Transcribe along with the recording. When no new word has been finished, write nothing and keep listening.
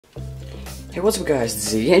Hey, what's up guys, this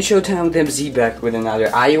is again Showtime with MZ back with another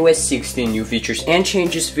iOS 16 new features and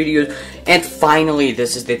changes video, and finally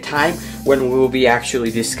this is the time when we will be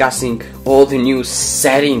actually discussing all the new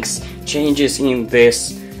settings changes in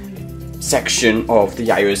this section of the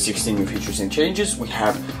iOS 16 new features and changes. We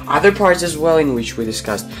have other parts as well in which we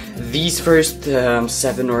discussed these first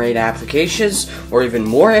 7 or 8 applications, or even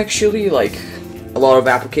more actually, like a lot of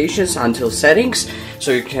applications until settings,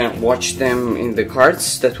 so you can watch them in the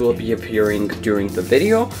cards that will be appearing during the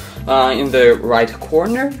video in the right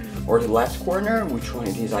corner or the left corner, which one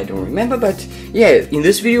it is I don't remember, but yeah, in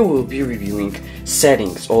this video we'll be reviewing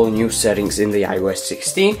settings, all new settings in the iOS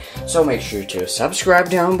 16, so make sure to subscribe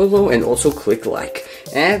down below and also click like.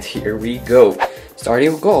 And here we go.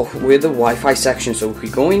 Starting off with the Wi-Fi section. So if we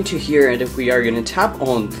go into here and if we are going to tap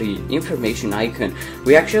on the information icon,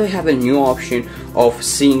 we actually have a new option of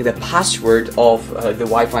seeing the password of the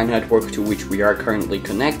Wi-Fi network to which we are currently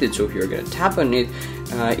connected. So if you're going to tap on it,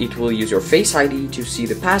 it will use your Face ID to see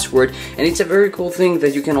the password, and it's a very cool thing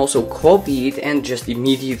that you can also copy it and just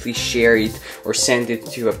immediately share it or send it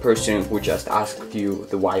to a person who just asked you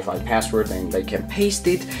the Wi-Fi password, and they can paste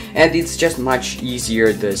it, and it's just much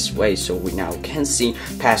easier this way. So we now can see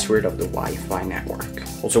password of the Wi-Fi network.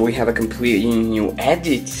 Also, we have a completely new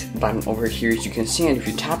edit button over here, as you can see, and if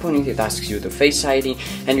you tap on it, it asks you the Face ID,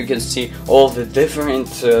 and you can see all the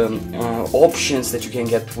different options that you can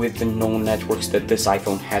get with the known networks that this iPhone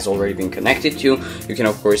has already been connected to. You can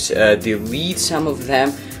of course delete some of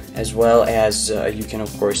them, as well as you can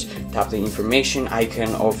of course tap the information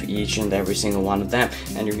icon of each and every single one of them,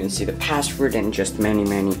 and you can see the password and just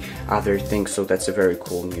many other things. So that's a very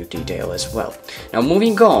cool new detail as well. Now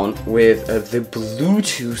moving on with the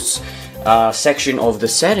Bluetooth section of the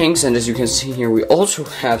settings, and as you can see here, we also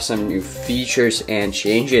have some new features and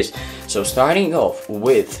changes. So starting off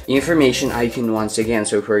with information icon once again.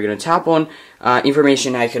 So if we're going to tap on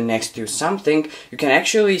information icon next to something, you can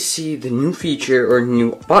actually see the new feature or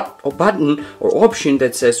new button or option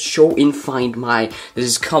that says show in Find My. This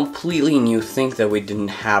is completely new thing that we didn't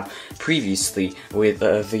have previously with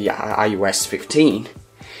the iOS 15.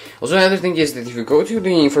 Also, another thing is that if you go to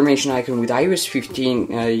the information icon with iOS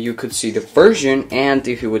 15, you could see the version, and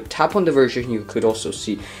if you would tap on the version, you could also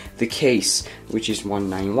see the case, which is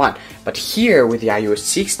 191. But here with the iOS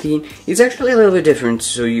 16, it's actually a little bit different.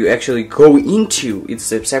 So you actually go into,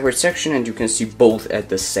 it's a separate section, and you can see both at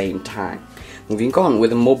the same time. Moving on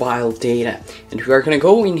with the mobile data, and we are gonna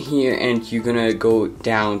go in here, and you're gonna go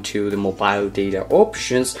down to the mobile data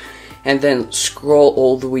options, and then scroll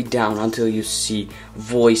all the way down until you see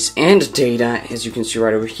voice and data. As you can see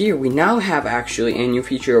right over here, we now have actually a new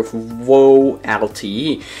feature of VO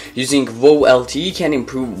LTE. Using VO LTE can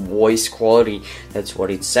improve voice quality. That's what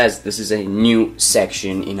it says. This is a new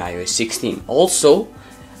section in iOS 16. Also,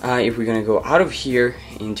 if we're gonna go out of here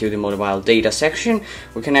into the mobile data section,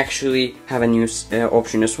 we can actually have a new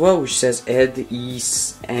option as well, which says add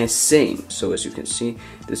eSIM. So as you can see,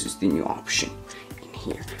 this is the new option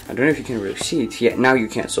here. I don't know if you can really see it. Yeah, now you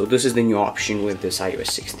can. So this is the new option with this iOS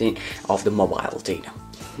 16 of the mobile data.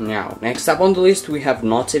 Now, next up on the list, we have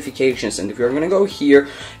notifications, and if you're gonna go here,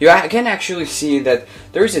 you can actually see that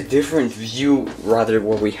there is a different view rather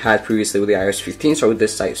what we had previously with the iOS 15. So with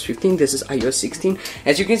this iOS 15, this is iOS 16.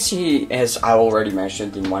 As you can see, as I already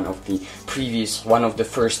mentioned in one of the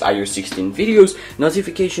first iOS 16 videos,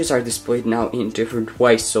 notifications are displayed now in different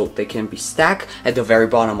ways. So they can be stacked at the very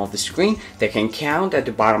bottom of the screen, they can count at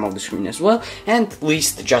the bottom of the screen as well, and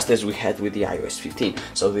list just as we had with the iOS 15.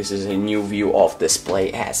 So this is a new view of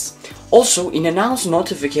display as. Also, in announced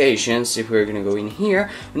notifications, if we're gonna go in here,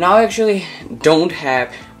 we now actually don't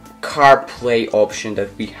have CarPlay option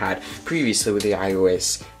that we had previously with the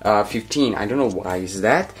iOS 15. I don't know why is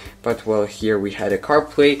that, but well, here we had a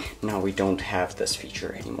CarPlay, now we don't have this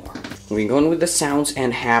feature anymore. Moving on with the sounds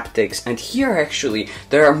and haptics, and here actually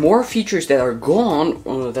there are more features that are gone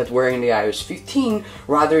that were in the iOS 15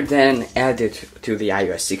 rather than added to the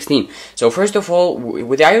iOS 16. So first of all,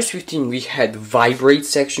 with the iOS 15 we had vibrate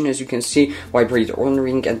section, as you can see, vibrate on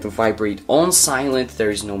ring and the vibrate on silent.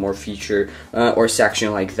 There is no more feature or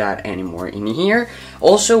section like that anymore in here.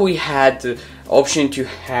 Also, we had the option to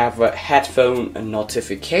have headphone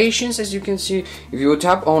notifications. As you can see, if you would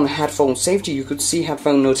tap on headphone safety, you could see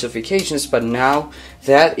headphone notifications, but now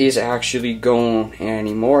that is actually gone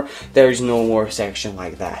anymore. There is no more section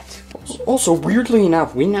like that. Also, weirdly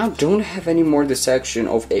enough, we now don't have anymore the section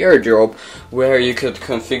of airdrop where you could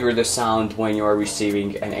configure the sound when you are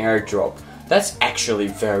receiving an airdrop. That's actually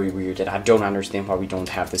very weird, and I don't understand why we don't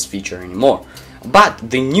have this feature anymore. But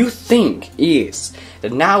the new thing is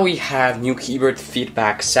that now we have new keyboard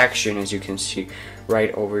feedback section, as you can see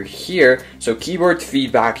right over here. So keyboard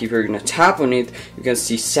feedback, if you're gonna tap on it, you can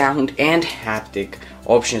see sound and haptic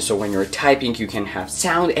options. So when you're typing, you can have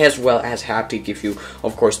sound as well as haptic if you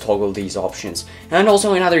of course toggle these options. And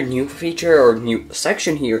also another new feature or new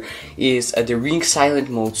section here is the ring silent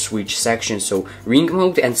mode switch section. So ring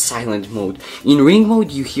mode and silent mode. In ring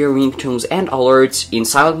mode you hear ringtones and alerts. In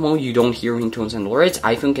silent mode you don't hear ringtones and alerts.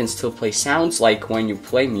 iPhone can still play sounds like when you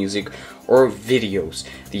play music or videos.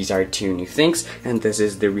 These are two new things, and this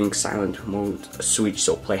is the ring silent mode switch.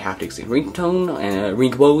 So play haptics in ringtone,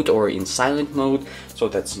 ring mode, or in silent mode. So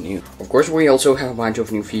that's new. Of course, we also have a bunch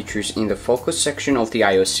of new features in the focus section of the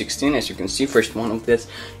iOS 16. As you can see, first one of this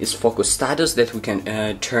is focus status that we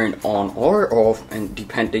can turn on or off, and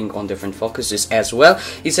depending on different focuses as well.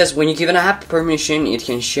 It says when you give an app permission, it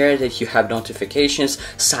can share that you have notifications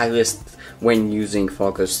silenced when using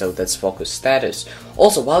focus, so that's focus status.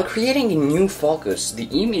 Also, while creating a new focus, the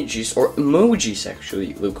images or emojis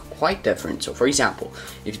actually look quite different. So for example,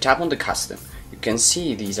 if you tap on the custom, you can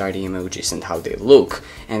see these are the emojis and how they look.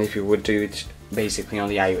 And if you would do it basically on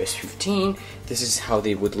the iOS 15, this is how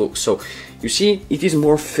they would look. So you see, it is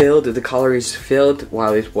more filled, the color is filled,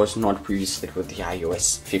 while it was not previously with the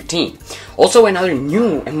iOS 15. Also, another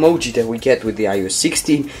new emoji that we get with the iOS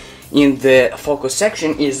 16 in the focus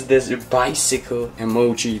section is this bicycle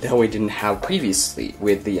emoji that we didn't have previously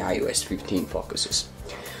with the iOS 15 focuses.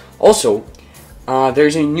 Also,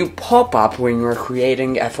 there's a new pop-up when you're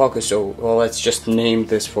creating a focus. So well, let's just name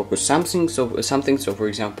this focus something. So for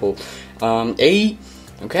example, A,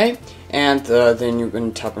 okay, and then you're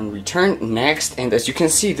going to tap on return next, and as you can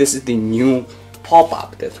see, this is the new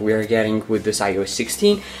pop-up that we are getting with this iOS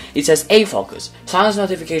 16. It says A focus. Silence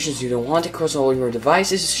notifications you don't want across all your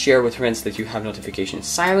devices. Share with friends that you have notifications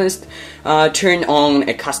silenced. Turn on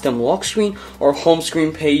a custom lock screen or home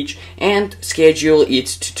screen page, and schedule it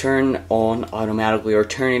to turn on automatically or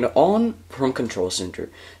turn it on from control center.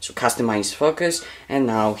 So customize focus, and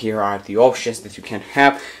now here are the options that you can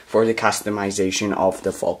have for the customization of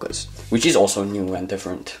the focus, which is also new and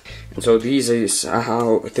different. And so this is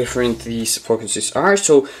how different these focuses are.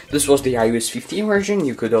 So this was the iOS 15 version.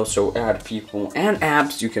 You could also add people and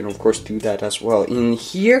apps. You can of course do that as well in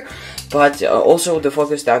here, but also the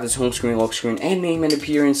focus status, home screen, lock screen, and name and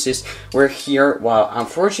appearances were here, while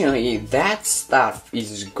unfortunately that stuff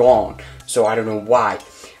is gone. So I don't know why.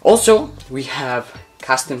 Also, we have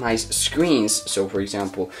customized screens. So for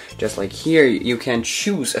example, just like here, you can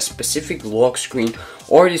choose a specific lock screen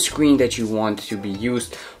or the screen that you want to be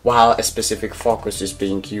used while a specific focus is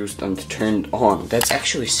being used and turned on. That's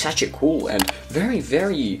actually such a cool and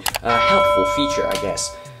very helpful feature, I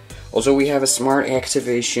guess. Also, we have a smart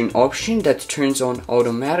activation option that turns on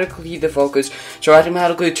automatically the focus. So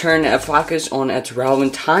automatically turn a focus on at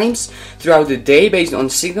relevant times throughout the day based on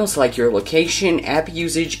signals like your location, app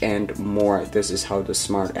usage, and more. This is how the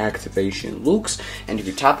smart activation looks, and if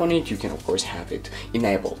you tap on it, you can of course have it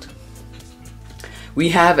enabled. We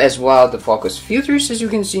have as well the focus filters, as you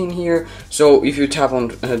can see in here. So if you tap on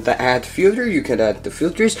the add filter, you can add the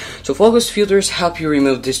filters. So focus filters help you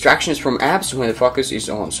remove distractions from apps when the focus is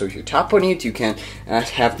on. So if you tap on it, you can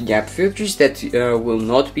have the app filters that will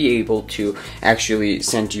not be able to actually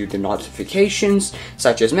send you the notifications,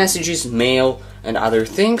 such as messages, mail, and other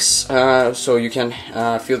things. So you can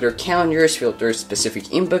filter calendars, filter specific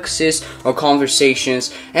inboxes or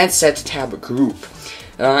conversations, and set tab group.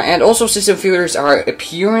 And also system filters are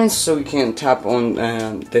appearance, so you can tap on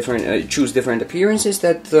choose different appearances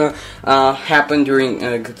that happen during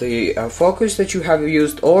the focus that you have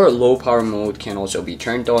used, or low power mode can also be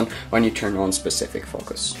turned on when you turn on specific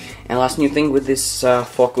focus. And last new thing with this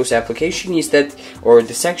focus application is that, or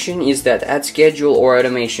the section is that add schedule or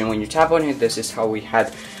automation. When you tap on it, this is how we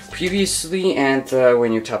had previously, and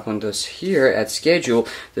when you tap on this here at schedule,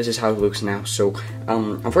 this is how it looks now. So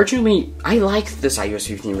unfortunately, I liked this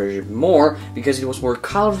iOS 15 version more because it was more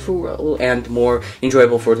colorful and more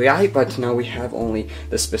enjoyable for the eye, but now we have only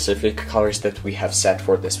the specific colors that we have set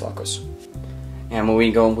for this focus. And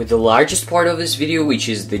moving on with the largest part of this video, which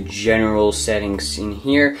is the general settings in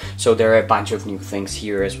here. So there are a bunch of new things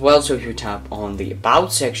here as well. So if you tap on the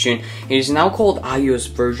About section, it is now called iOS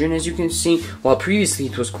version, as you can see, while previously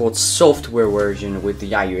it was called software version with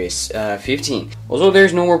the iOS 15. Also,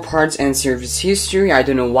 there's no more parts and service history. I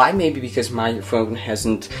don't know why, maybe because my phone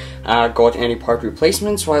hasn't got any part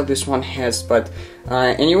replacements, while this one has, but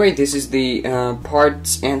anyway, this is the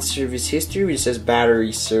parts and service history, which says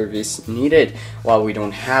battery service needed, while we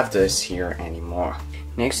don't have this here anymore.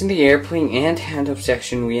 Next, in the airplane and hand-up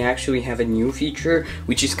section, we actually have a new feature,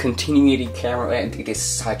 which is continuity camera, and it is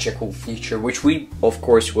such a cool feature, which we of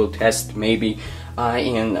course will test maybe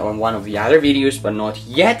on one of the other videos, but not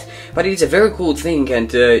yet. But it is a very cool thing,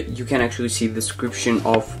 and you can actually see the description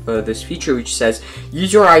of this feature, which says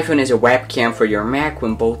use your iPhone as a webcam for your Mac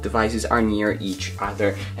when both devices are near each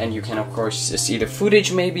other. And you can of course see the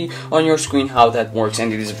footage maybe on your screen how that works,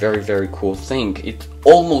 and it is a very cool thing. It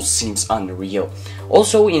almost seems unreal.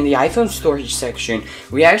 Also, in the iPhone storage section,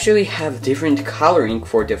 we actually have different coloring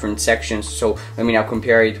for different sections. So let me now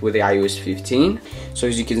compare it with the iOS 15. So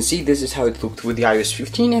as you can see, this is how it looked with the iOS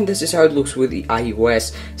 15, and this is how it looks with the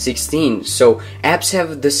iOS 16. So apps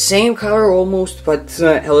have the same color almost, but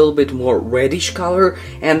a little bit more reddish color,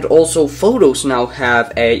 and also photos now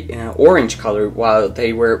have a orange color, while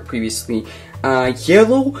they were previously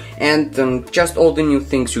yellow. And just all the new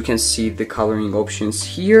things, you can see the coloring options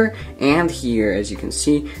here and here. As you can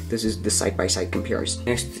see, this is the side-by-side comparison.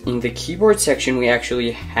 Next, in the keyboard section, we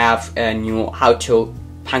actually have a new auto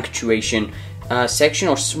punctuation section,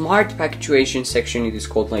 or smart punctuation section, it is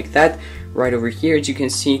called like that, right over here, as you can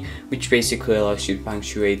see, which basically allows you to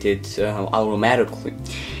punctuate it automatically.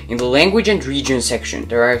 In the language and region section,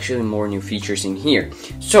 there are actually more new features in here.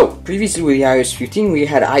 So previously with the iOS 15 we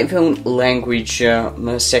had iPhone language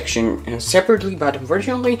section separately, but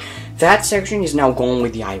unfortunately that section is now gone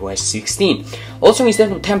with the iOS 16. Also, instead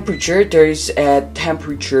of temperature, there is a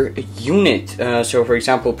temperature unit. So for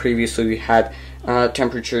example, previously we had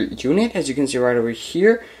temperature unit, as you can see right over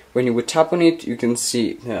here. When you would tap on it, you can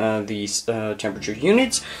see these temperature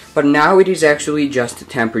units, but now it is actually just the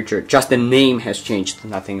temperature, just the name has changed,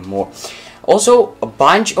 nothing more. Also, a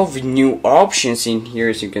bunch of new options in here,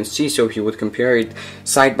 as you can see. So if you would compare it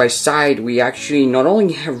side by side, we actually not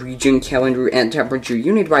only have region, calendar, and temperature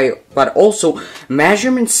unit, but also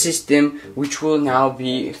measurement system, which will now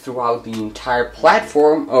be throughout the entire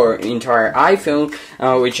platform or entire iPhone,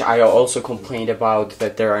 which I also complained about,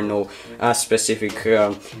 that there are no specific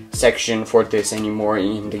section for this anymore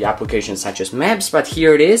in the applications such as Maps, but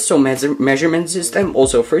here it is. So measurement system,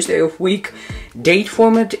 also first day of week, date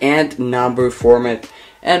format, and number format.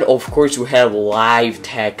 And of course we have live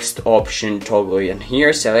text option toggle, and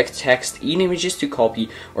here select text in images to copy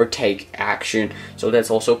or take action. So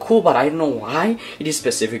that's also cool, but I don't know why it is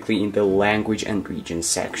specifically in the language and region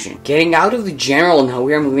section. Getting out of the general, now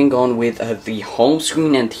we are moving on with the home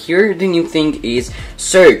screen, and here the new thing is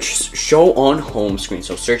search, show on home screen.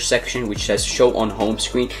 So search section which says show on home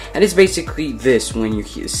screen, and it's basically this. When you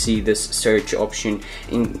see this search option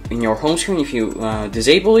in your home screen, if you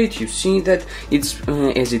disable it, you see that it's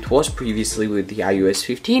as it was previously with the iOS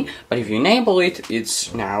 15, but if you enable it,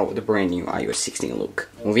 it's now the brand new iOS 16 look.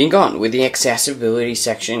 Moving on with the accessibility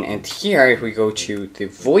section, and here if we go to the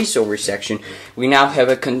voiceover section, we now have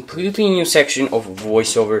a completely new section of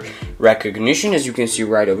voiceover recognition. As you can see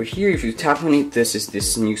right over here, if you tap on it, this is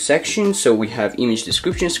this new section. So we have image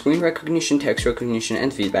description, screen recognition, text recognition,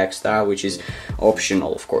 and feedback style, which is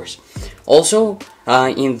optional of course. Also,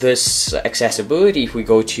 in this accessibility, if we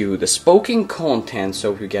go to the spoken content,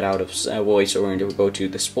 so if we get out of voiceover and we go to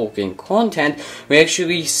the spoken content, we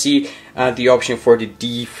actually see the option for the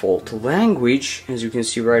default language, as you can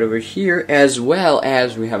see right over here, as well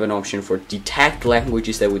as we have an option for detect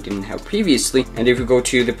languages that we didn't have previously. And if we go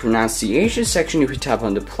to the pronunciation section, if we tap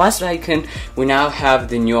on the plus icon, we now have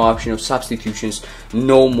the new option of substitutions,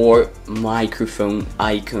 no more microphone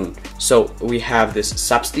icon. So we have this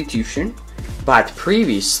substitution, but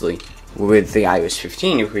previously with the iOS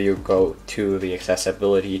 15, if you go to the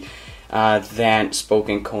accessibility, then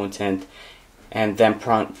spoken content, and then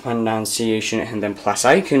pronunciation, and then plus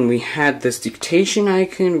icon, we had this dictation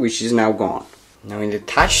icon, which is now gone. Now in the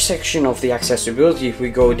touch section of the accessibility, if we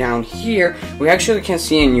go down here, we actually can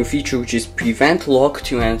see a new feature, which is prevent lock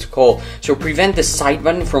to end call. So prevent the side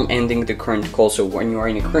button from ending the current call. So when you are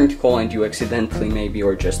in a current call and you accidentally maybe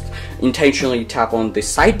or just intentionally tap on the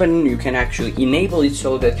side button, you can actually enable it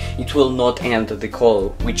so that it will not end the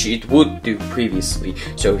call, which it would do previously.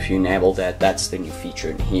 So if you enable that, that's the new feature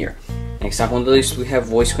in here. Next up on the list, we have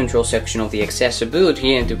voice control section of the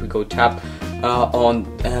accessibility, and if we go tap on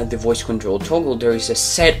the voice control toggle, there is a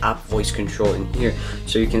set up voice control in here.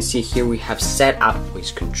 So you can see here we have set up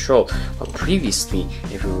voice control. But previously,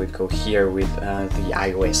 if we would go here with the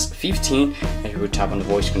iOS 15 and we would tap on the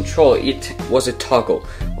voice control, it was a toggle.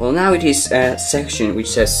 Well, now it is a section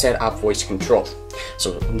which says set up voice control.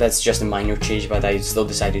 So that's just a minor change, but I still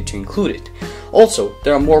decided to include it. Also,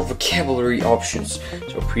 there are more vocabulary options.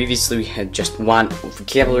 So previously we had just one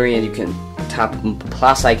vocabulary, and you can tap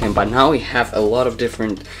plus icon, but now we have a lot of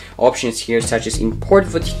different options here, such as import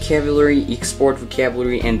vocabulary, export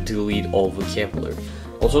vocabulary, and delete all vocabulary.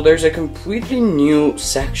 Also, there's a completely new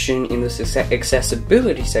section in this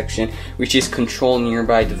accessibility section, which is control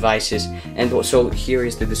nearby devices. And also here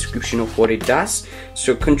is the description of what it does.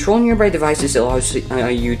 So control nearby devices allows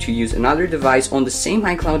you to use another device on the same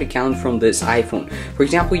iCloud account from this iPhone. For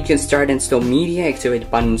example, you can start and stop media, activate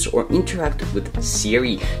buttons, or interact with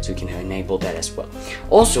Siri. So you can enable that as well.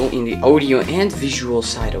 Also, in the audio and visual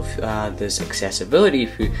side of this accessibility,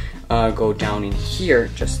 if you go down in here,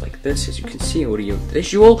 just like this, as you can see, audio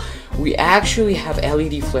visual, we actually have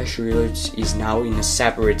LED flash alerts is now in a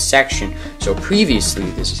separate section. So previously,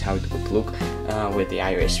 this is how it would look with the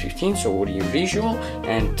iOS 15, so audio visual,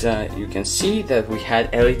 and you can see that we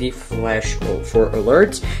had LED flash for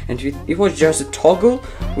alerts, and it was just a toggle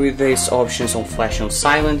with these options on flash on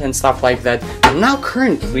silent and stuff like that. But now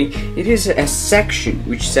currently it is a section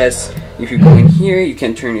which says if you go in here, you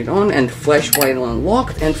can turn it on and flash while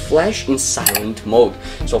unlocked and flash in silent mode.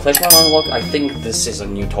 So flash while unlocked, I think this is a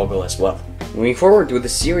new toggle as well. Moving forward with the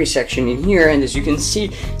Siri section in here, and as you can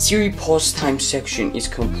see, Siri pause time section is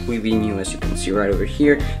completely new. As you can see right over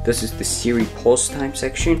here, this is the Siri pause time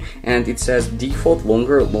section, and it says default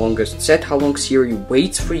longer, longest, set how long Siri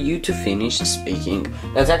waits for you to finish speaking.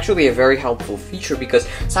 That's actually a very helpful feature because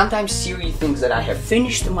sometimes Siri thinks that I have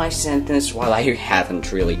finished my sentence while I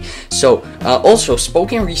haven't really. So also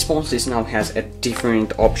spoken responses now has a different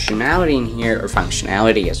optionality in here, or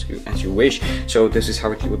functionality as you wish. So this is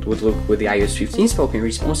how it would look with the iOS 15 spoken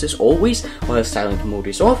responses always while silent mode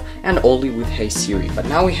is off, and only with Hey Siri. But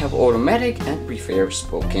now we have automatic and prefer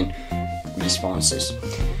spoken responses.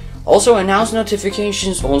 Also, announce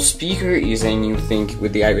notifications on speaker is a new thing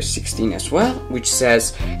with the iOS 16 as well, which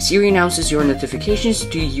says Siri announces your notifications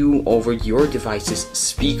to you over your device's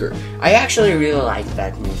speaker. I actually really like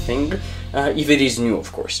that new thing, if it is new,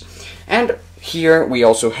 of course. And here we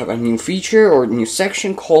also have a new feature or new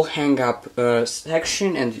section called Hang Up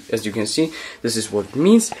section, and as you can see, this is what it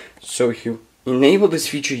means. So if you enable this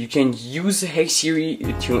feature, you can use Hey Siri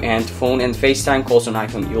to end phone and FaceTime calls on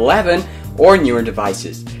iPhone 11 or newer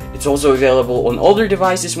devices. It's also available on older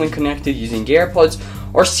devices when connected using AirPods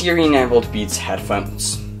or Siri-enabled Beats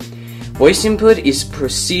headphones. Voice input is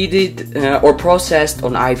processed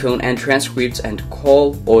on iPhone, and transcripts and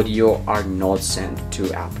call audio are not sent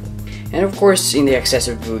to Apple. And of course, in the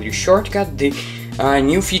accessibility shortcut, the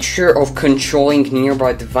new feature of controlling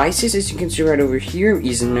nearby devices, as you can see right over here,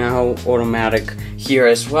 is now automatic here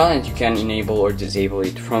as well, and you can enable or disable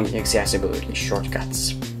it from the accessibility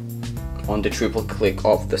shortcuts on the triple click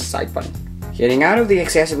of the side button. Getting out of the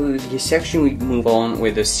accessibility section, we move on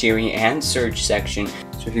with the Siri and search section.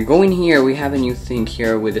 So if you go in here, we have a new thing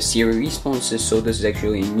here with the Siri responses. So this is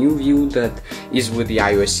actually a new view that is with the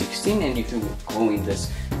iOS 16, and if you go in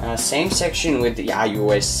this same section with the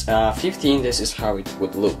iOS 15, this is how it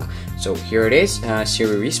would look. So here it is,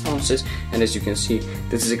 Siri responses, and as you can see,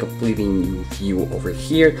 this is a completely new view over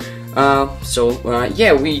here.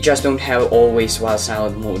 Yeah, we just don't have always while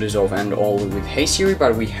silent mode is off and all with Hey Siri,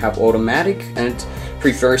 but we have automatic and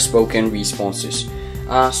prefer spoken responses.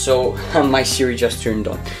 My Siri just turned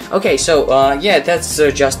on. Okay, so yeah, that's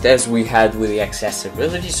just as we had with the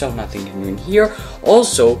accessibility, so nothing new in here.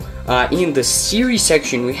 Also, in the Siri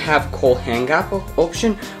section, we have call hang up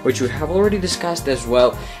option, which we have already discussed as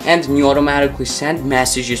well, and new automatically send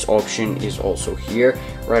messages option is also here,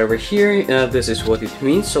 right over here. This is what it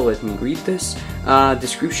means, so let me read this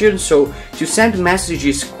description. So, to send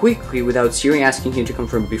messages quickly without Siri asking you to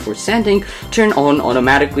confirm before sending, turn on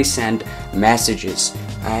automatically send messages.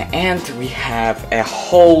 And we have a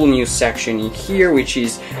whole new section in here, which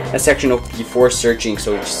is a section of before searching,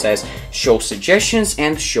 so it says show suggestions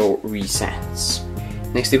and show resends.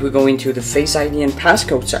 Next, if we go into the Face ID and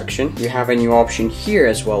passcode section, we have a new option here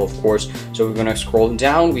as well, of course. So we're gonna scroll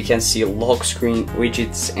down, we can see lock screen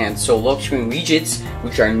widgets, and so lock screen widgets,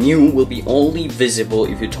 which are new, will be only visible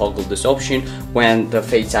if you toggle this option when the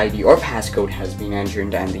Face ID or passcode has been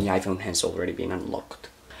entered and the iPhone has already been unlocked.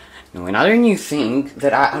 Now, another new thing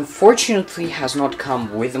that unfortunately has not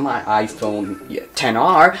come with my iPhone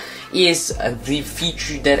XR is the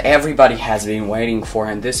feature that everybody has been waiting for,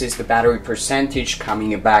 and this is the battery percentage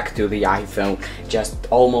coming back to the iPhone, just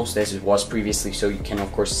almost as it was previously. So you can of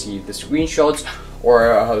course see the screenshots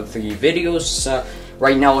or the videos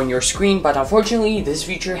right now on your screen, but unfortunately this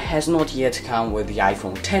feature has not yet come with the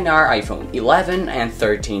iPhone XR, iPhone 11 and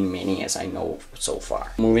 13 mini as I know so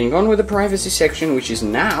far. Moving on with the privacy section, which is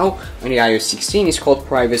now on the iOS 16, is called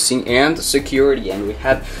privacy and security, and we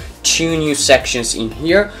have two new sections in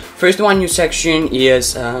here. First one new section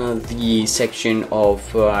is the section of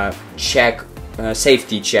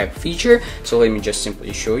safety check feature. So let me just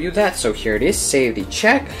simply show you that. So here it is, safety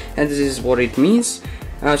check, and this is what it means.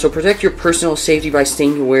 So protect your personal safety by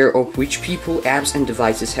staying aware of which people, apps, and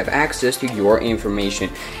devices have access to your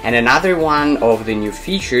information. And another one of the new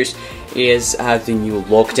features is the new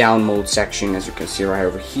lockdown mode section, as you can see right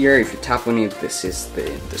over here. If you tap on it, this is the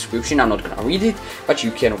description. I'm not gonna read it, but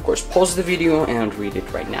you can of course pause the video and read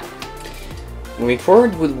it right now. Moving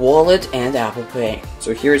forward with Wallet and Apple Pay.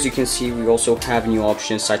 So here, as you can see, we also have new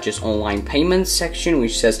options such as online payments section,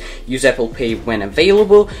 which says use Apple Pay when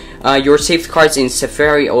available. Your saved cards in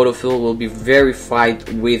Safari autofill will be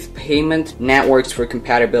verified with payment networks for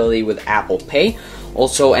compatibility with Apple Pay.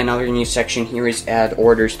 Also, another new section here is add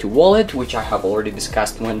orders to wallet, which I have already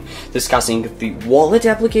discussed when discussing the wallet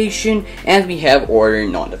application, and we have order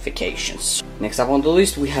notifications. Next up on the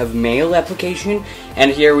list, we have mail application, and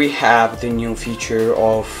here we have the new feature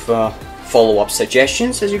of follow-up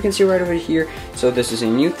suggestions, as you can see right over here. So this is a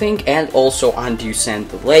new thing, and also undo send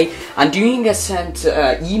delay. Undoing a sent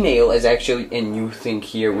email is actually a new thing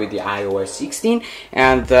here with the iOS 16,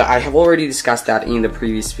 and I have already discussed that in the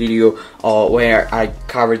previous video where I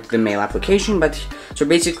covered the mail application. But so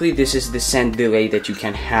basically this is the send delay that you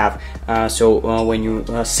can have. When you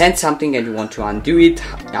send something and you want to undo it,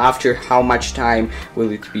 after how much time will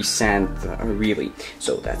it be sent really?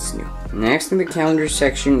 So that's new. Next in the calendar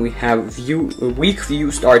section, we have week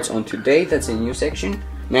view starts on today. That's a new section.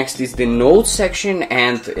 Next is the notes section,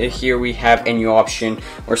 and here we have a new option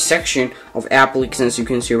or section of app links, as you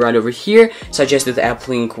can see right over here. Suggested app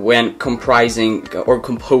link when comprising or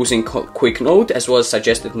composing quick note, as well as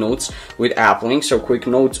suggested notes with app links. So quick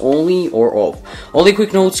notes only or off. Only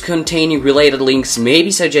quick notes containing related links may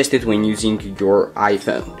be suggested when using your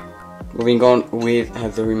iPhone. Moving on with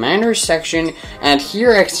the reminders section, and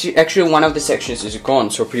here actually one of the sections is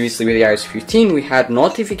gone. So previously with the iOS 15 we had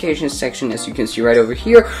notifications section, as you can see right over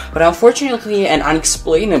here, but unfortunately and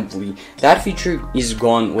unexplainably that feature is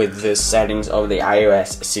gone with the settings of the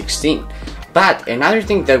iOS 16. But another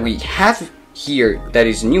thing that we have here that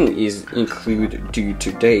is new is include due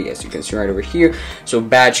today, as you can see right over here. So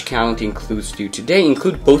badge count includes due today,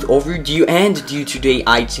 include both overdue and due today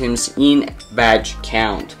items in badge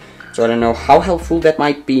count. So I don't know how helpful that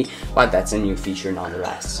might be, but that's a new feature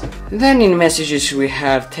nonetheless. Then in messages we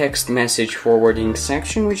have text message forwarding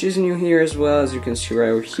section, which is new here as well. As you can see right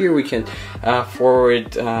over here, we can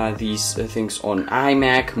forward these things on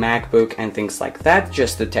iMac, MacBook, and things like that,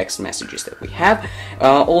 just the text messages that we have.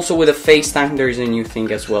 Also with the FaceTime, there is a new thing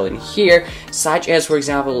as well in here, such as, for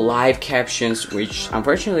example, live captions, which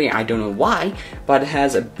unfortunately I don't know why, but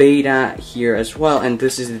has a beta here as well, and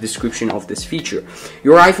this is the description of this feature.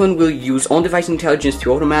 Your iPhone will use on-device intelligence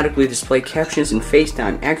to automatically display captions in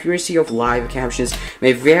FaceTime. Accuracy of live captions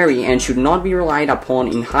may vary and should not be relied upon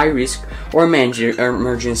in high-risk or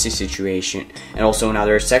emergency situation. And also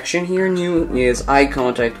another section here new is eye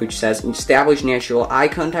contact, which says establish natural eye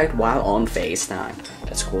contact while on FaceTime.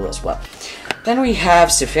 That's cool as well. Then we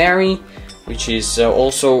have Safari, which is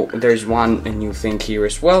also, there's one new thing here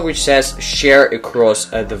as well, which says share across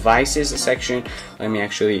devices section. Let me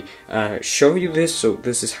actually show you this. So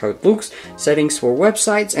this is how it looks. Settings for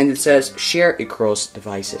websites, and it says share across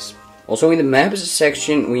devices. Also in the maps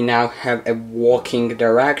section, we now have a walking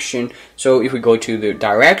direction. So if we go to the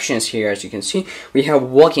directions here, as you can see, we have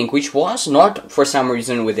walking, which was not for some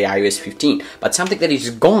reason with the iOS 15, but something that is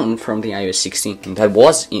gone from the iOS 16 and that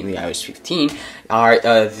was in the iOS 15 are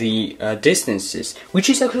the distances, which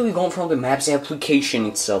is actually gone from the Maps application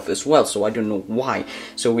itself as well. So I don't know why.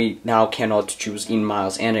 So we now cannot choose in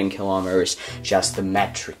miles and in kilometers, just the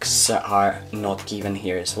metrics are not given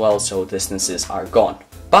here as well, so distances are gone.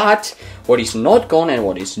 But what is not gone and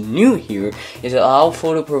what is new here is allow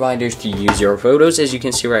photo providers to use your photos. As you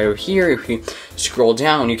can see right over here, if you scroll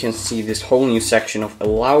down, you can see this whole new section of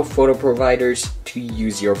allow photo providers to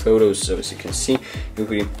use your photos. So as you can see, if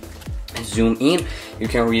we zoom in, you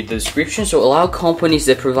can read the description. So allow companies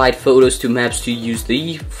that provide photos to Maps to use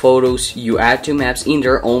the photos you add to Maps in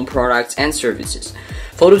their own products and services.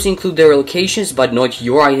 Photos include their locations, but not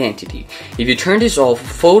your identity. If you turn this off,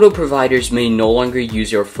 photo providers may no longer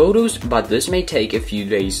use your photos, but this may take a few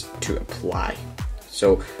days to apply.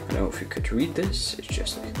 So, I don't know if you could read this, it's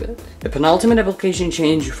just like that. The penultimate application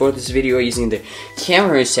change for this video is in the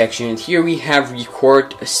camera section. Here we have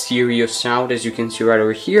record stereo sound, as you can see right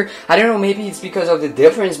over here. I don't know, maybe it's because of the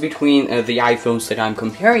difference between the iPhones that I'm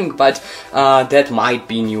comparing, but that might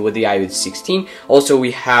be new with the iOS 16. Also, we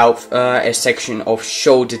have a section of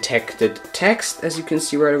show detected text, as you can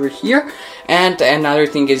see right over here. And another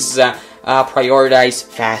thing is prioritize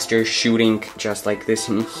faster shooting, just like this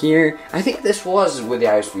in here. I think this was with the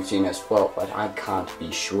iOS 15 as well, but I can't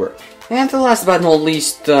be sure. And the last but not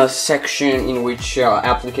least section in which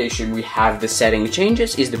application we have the setting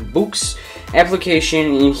changes is the books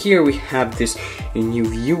application. In here we have this new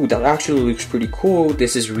view that actually looks pretty cool.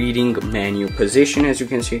 This is reading menu position, as you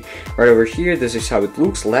can see right over here. This is how it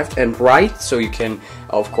looks, left and right, so you can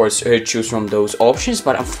of course choose from those options.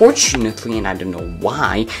 But unfortunately, and I don't know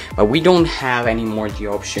why, but we don't have anymore the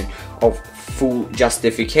option of full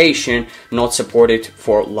justification, not supported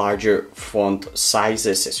for larger font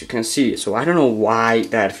sizes, as you can see. So I don't know why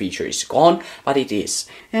that feature is gone, but it is.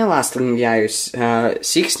 And lastly, in the iOS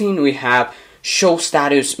 16 we have show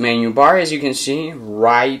status menu bar, as you can see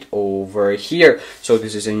right over here. So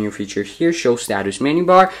this is a new feature here, show status menu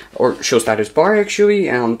bar, or show status bar actually.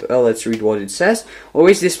 And let's read what it says.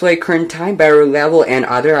 Always display current time, battery level, and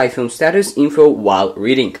other iPhone status info while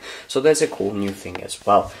reading. So that's a cool new thing as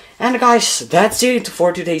well. And guys, that's it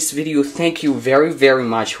for today's video. Thank you very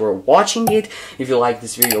much for watching it. If you like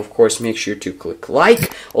this video, of course, make sure to click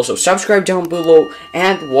like. Also, subscribe down below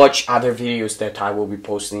and watch other videos that I will be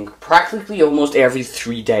posting practically almost every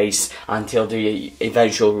 3 days until the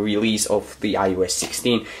eventual release of the iOS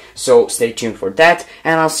 16. So stay tuned for that,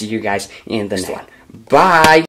 and I'll see you guys in the next one. Bye!